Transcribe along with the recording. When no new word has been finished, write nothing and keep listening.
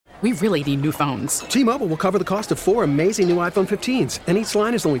We really need new phones. T-Mobile will cover the cost of 4 amazing new iPhone 15s, and each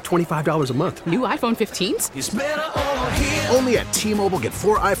line is only $25 a month. New iPhone 15s? It's better over here. Only at T-Mobile, get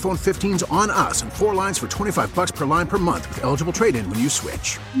 4 iPhone 15s on us and 4 lines for $25 per line per month with eligible trade-in when you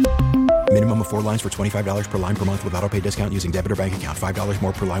switch. Minimum of 4 lines for $25 per line per month with autopay discount using debit or bank account. $5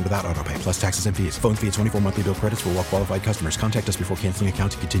 more per line without autopay, plus taxes and fees. Phone fee at 24 monthly bill credits for well-qualified customers. Contact us before canceling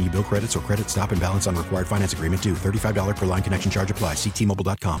account to continue bill credits or credit stop and balance on required finance agreement due. $35 per line connection charge applies. See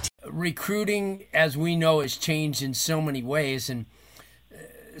T-Mobile.com. Recruiting, as we know, has changed in so many ways, and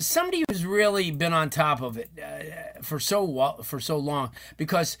somebody who's really been on top of it for so long,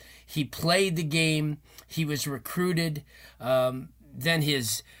 because he played the game, he was recruited, then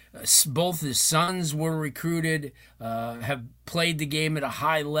both his sons were recruited, have played the game at a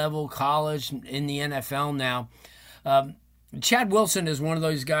high level, college, in the NFL now. Chad Wilson is one of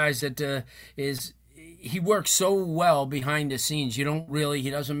those guys that he works so well behind the scenes. He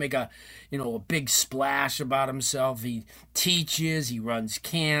doesn't make a big splash about himself. He teaches, he runs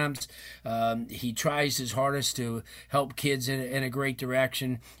camps, he tries his hardest to help kids in a great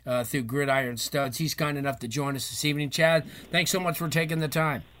direction through Gridiron Studs. He's kind enough to join us this evening. Chad, thanks so much for taking the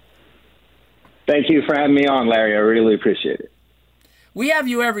time. Thank you for having me on, Larry. I really appreciate it. We have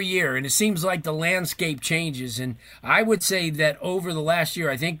you every year, and it seems like the landscape changes. And I would say that over the last year,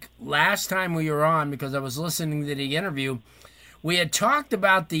 I think last time we were on, because I was listening to the interview, we had talked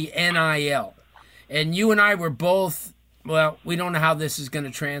about the NIL. And you and I were both, well, we don't know how this is going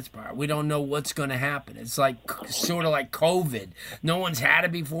to transpire. We don't know what's going to happen. It's like sort of like COVID. No one's had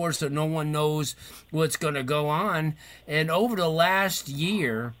it before, so no one knows what's going to go on. And over the last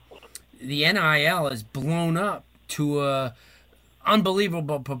year, the NIL has blown up to a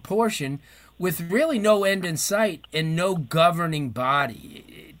unbelievable proportion with really no end in sight and no governing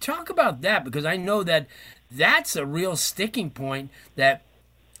body. Talk about that, because I know that that's a real sticking point, that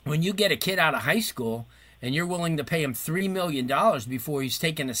when you get a kid out of high school and you're willing to pay him $3 million before he's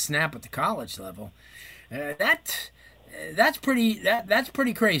taking a snap at the college level, that's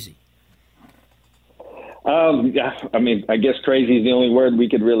pretty crazy. I mean, I guess crazy is the only word we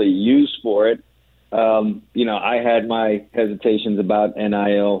could really use for it. I had my hesitations about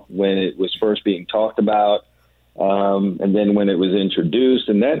NIL when it was first being talked about, and then when it was introduced,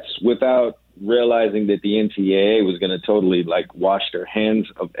 and that's without realizing that the NCAA was going to totally wash their hands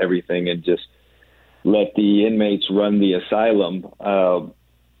of everything and just let the inmates run the asylum.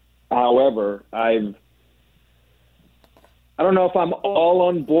 However, I don't know if I'm all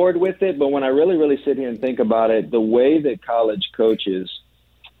on board with it, but when I really sit here and think about it, the way that college coaches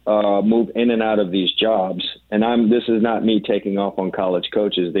move in and out of these jobs, and this is not me taking off on college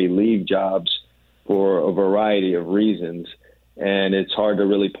coaches. They leave jobs for a variety of reasons, and it's hard to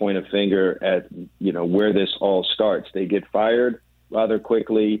really point a finger at where this all starts. They get fired rather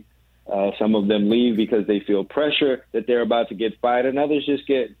quickly. Some of them leave because they feel pressure that they're about to get fired, and others just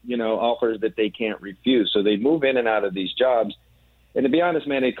get offers that they can't refuse. So they move in and out of these jobs. And to be honest,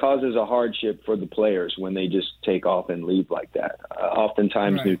 man, it causes a hardship for the players when they just take off and leave like that.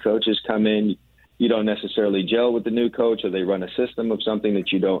 Oftentimes New coaches come in. You don't necessarily gel with the new coach, or they run a system of something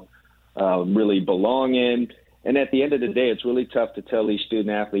that you don't really belong in. And at the end of the day, it's really tough to tell these student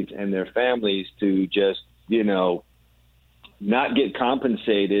athletes and their families to just, not get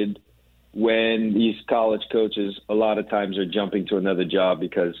compensated when these college coaches a lot of times are jumping to another job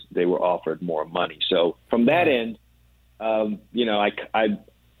because they were offered more money. So from that end, I'm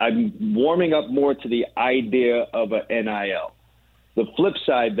warming up more to the idea of a NIL. The flip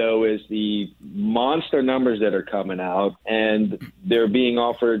side, though, is the monster numbers that are coming out, and they're being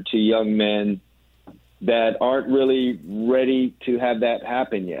offered to young men that aren't really ready to have that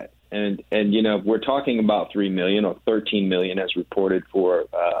happen yet. And we're talking about $3 million or $13 million as reported for,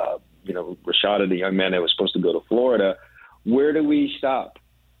 Rashada, the young man that was supposed to go to Florida. Where do we stop?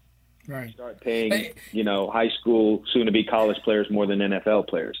 Right. Start paying, high school, soon-to-be college players more than NFL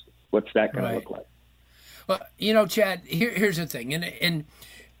players. What's that going to look like? Well, Chad, here's the thing. And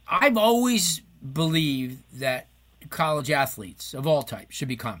I've always believed that college athletes of all types should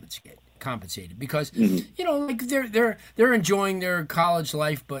be compensated because, they're enjoying their college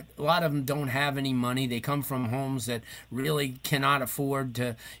life, but a lot of them don't have any money. They come from homes that really cannot afford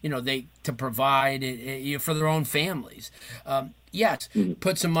to, to provide for their own families. Yes,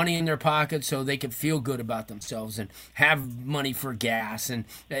 put some money in their pocket so they can feel good about themselves and have money for gas and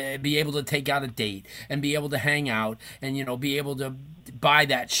be able to take out a date and be able to hang out and, be able to buy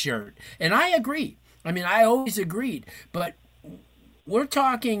that shirt. And I agree. I mean, I always agreed. But we're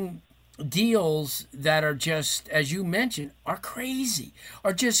talking deals that are just, as you mentioned, are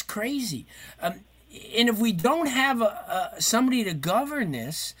just crazy. And if we don't have somebody to govern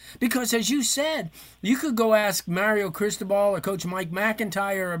this, because as you said, you could go ask Mario Cristobal or Coach Mike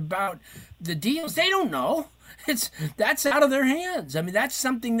McIntyre about the deals. They don't know. That's out of their hands. I mean, that's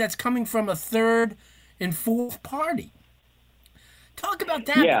something that's coming from a third and fourth party. Talk about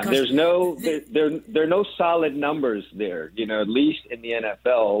that. Yeah, there are no solid numbers there. You know, at least in the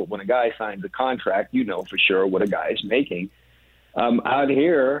NFL, when a guy signs a contract, you know for sure what a guy is making. Out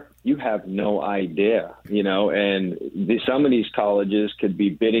here, you have no idea, you know, and some of these colleges could be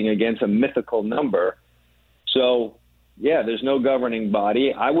bidding against a mythical number. So, yeah, there's no governing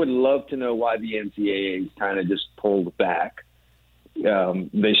body. I would love to know why the NCAA kind of just pulled back.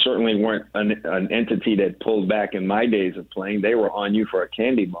 They certainly weren't an entity that pulled back in my days of playing. They were on you for a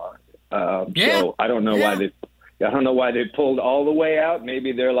candy bar. So I don't know why they pulled all the way out.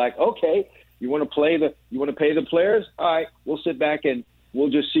 Maybe they're like, okay, you want to pay the players? All right, we'll sit back and we'll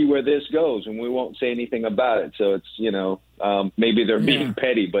just see where this goes, and we won't say anything about it. So it's, you know, maybe they're being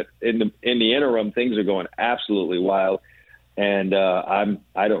petty, but in the interim, things are going absolutely wild, and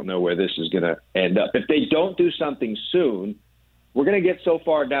I don't know where this is going to end up. If they don't do something soon, we're going to get so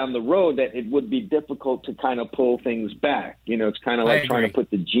far down the road that it would be difficult to kind of pull things back. You know, it's kind of like trying to put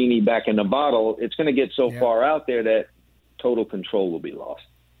the genie back in the bottle. It's going to get so far out there that total control will be lost.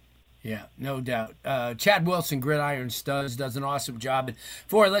 Yeah, no doubt. Chad Wilson, Gridiron Studs, does an awesome job. And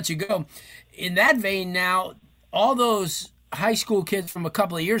before I let you go, in that vein now, all those high school kids from a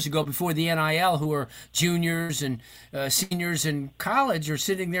couple of years ago before the NIL who are juniors and seniors in college are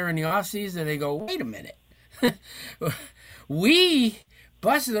sitting there in the offseason and they go, wait a minute. We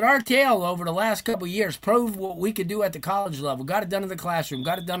busted our tail over the last couple of years, proved what we could do at the college level, got it done in the classroom,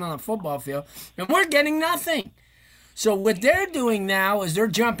 got it done on the football field, and we're getting nothing. So what they're doing now is they're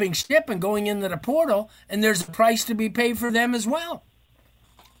jumping ship and going into the portal, and there's a price to be paid for them as well.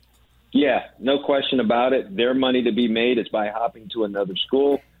 Yeah, no question about it. Their money to be made is by hopping to another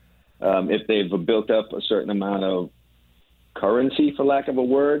school. If they've built up a certain amount of currency, for lack of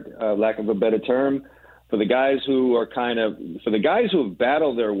a better term, for the guys who have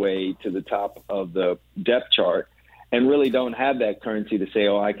battled their way to the top of the depth chart and really don't have that currency to say,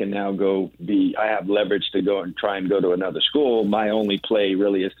 oh, I can now I have leverage to go and try and go to another school. My only play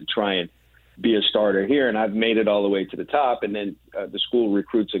really is to try and be a starter here. And I've made it all the way to the top. And then the school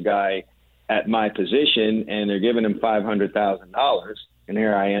recruits a guy at my position and they're giving him $500,000. And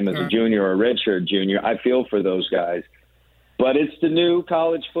here I am as a junior or a redshirt junior. I feel for those guys. But it's the new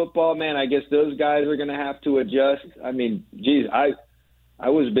college football, man. I guess those guys are going to have to adjust. I mean, geez, I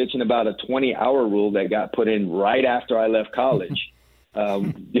was bitching about a 20-hour rule that got put in right after I left college.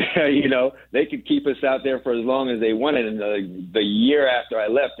 You know, they could keep us out there for as long as they wanted. And the year after I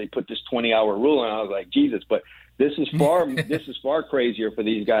left, they put this 20-hour rule, and I was like, Jesus. But this is far crazier for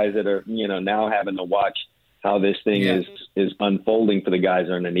these guys that are, you know, now having to watch how this thing is unfolding for the guys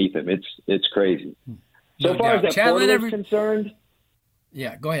underneath them. It's crazy. So far as that portal is concerned,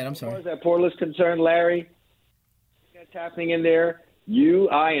 yeah, go ahead. I'm sorry. As far as that portal is concerned, Larry, that's happening in there. You,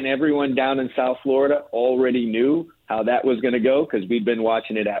 I, and everyone down in South Florida already knew how that was going to go because we've been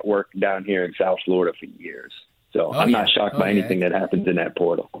watching it at work down here in South Florida for years. So I'm not shocked by anything that happens in that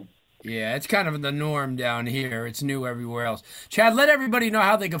portal. Yeah, it's kind of the norm down here. It's new everywhere else. Chad, let everybody know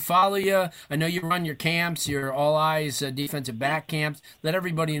how they can follow you. I know you run your camps, your All Eyes defensive back camps. Let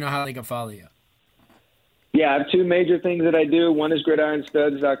everybody know how they can follow you. Yeah, I have two major things that I do. One is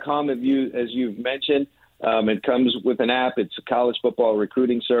gridironstuds.com, as you've mentioned. It comes with an app. It's a college football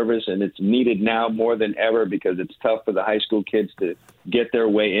recruiting service, and it's needed now more than ever because it's tough for the high school kids to get their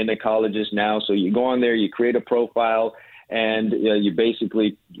way into colleges now. So you go on there, you create a profile, and you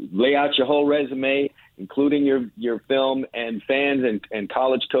basically lay out your whole resume, including your film, and fans and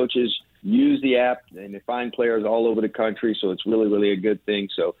college coaches use the app, and they find players all over the country. So it's really, really a good thing.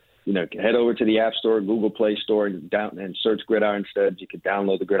 So, you know, head over to the App Store, Google Play Store, and search Gridiron Studs. You can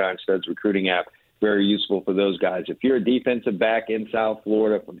download the Gridiron Studs recruiting app. Very useful for those guys. If you're a defensive back in South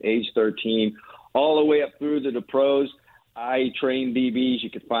Florida from age 13 all the way up through to the pros, I train DBs. You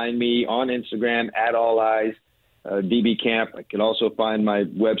can find me on Instagram at All Eyes DB Camp. I can also find my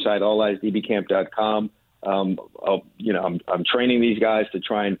website, alleyeysdbcamp.com. I'm training these guys to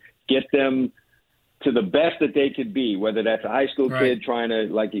try and get them to the best that they could be, whether that's a high school kid trying to,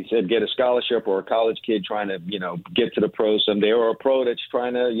 like you said, get a scholarship, or a college kid trying to, get to the pros someday, or a pro that's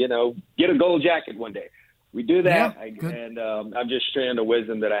trying to, get a gold jacket one day. We do that. I'm just sharing the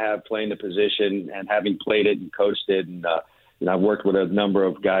wisdom that I have playing the position and having played it and coached it. And I've worked with a number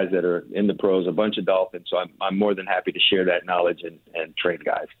of guys that are in the pros, a bunch of Dolphins. So I'm more than happy to share that knowledge and train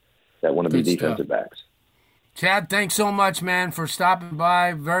guys that want to be defensive backs. Chad, thanks so much, man, for stopping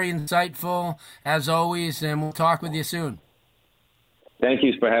by. Very insightful, as always, and we'll talk with you soon. Thank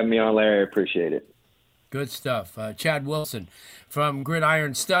you for having me on, Larry. I appreciate it. Good stuff. Chad Wilson from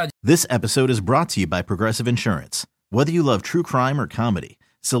Gridiron Studs. This episode is brought to you by Progressive Insurance. Whether you love true crime or comedy,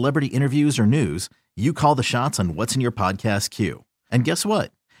 celebrity interviews or news, you call the shots on what's in your podcast queue. And guess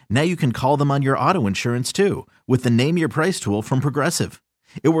what? Now you can call them on your auto insurance too with the Name Your Price tool from Progressive.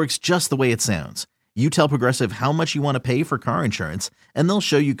 It works just the way it sounds. You tell Progressive how much you want to pay for car insurance, and they'll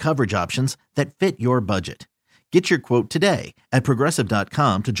show you coverage options that fit your budget. Get your quote today at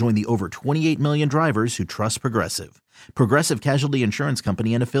Progressive.com to join the over 28 million drivers who trust Progressive. Progressive Casualty Insurance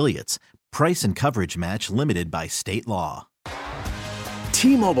Company and Affiliates. Price and coverage match limited by state law.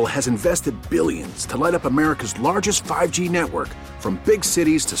 T-Mobile has invested billions to light up America's largest 5G network, from big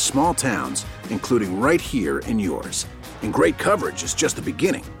cities to small towns, including right here in yours. And great coverage is just the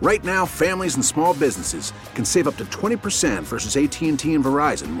beginning. Right now, families and small businesses can save up to 20% versus AT&T and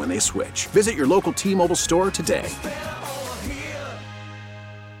Verizon when they switch. Visit your local T-Mobile store today.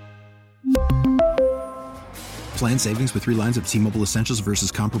 Plan savings with 3 lines of T-Mobile Essentials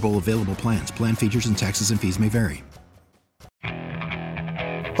versus comparable available plans. Plan features and taxes and fees may vary.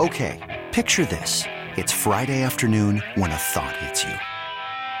 Okay, picture this. It's Friday afternoon when a thought hits you.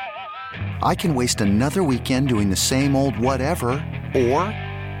 I can waste another weekend doing the same old whatever, or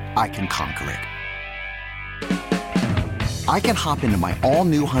I can conquer it. I can hop into my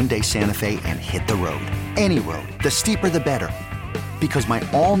all-new Hyundai Santa Fe and hit the road. Any road. The steeper, the better. Because my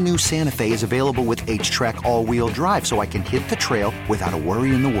all-new Santa Fe is available with H-Track all-wheel drive, so I can hit the trail without a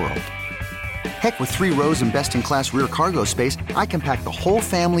worry in the world. Heck, with 3 rows and best-in-class rear cargo space, I can pack the whole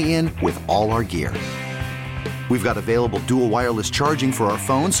family in with all our gear. We've got available dual wireless charging for our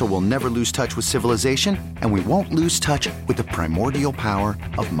phones, so we'll never lose touch with civilization, and we won't lose touch with the primordial power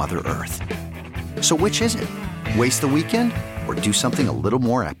of Mother Earth. So which is it? Waste the weekend or do something a little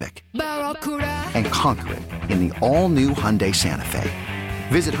more epic? And conquer it in the all-new Hyundai Santa Fe.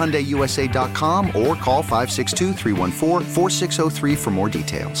 Visit HyundaiUSA.com or call 562-314-4603 for more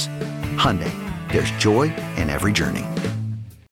details. Hyundai, there's joy in every journey.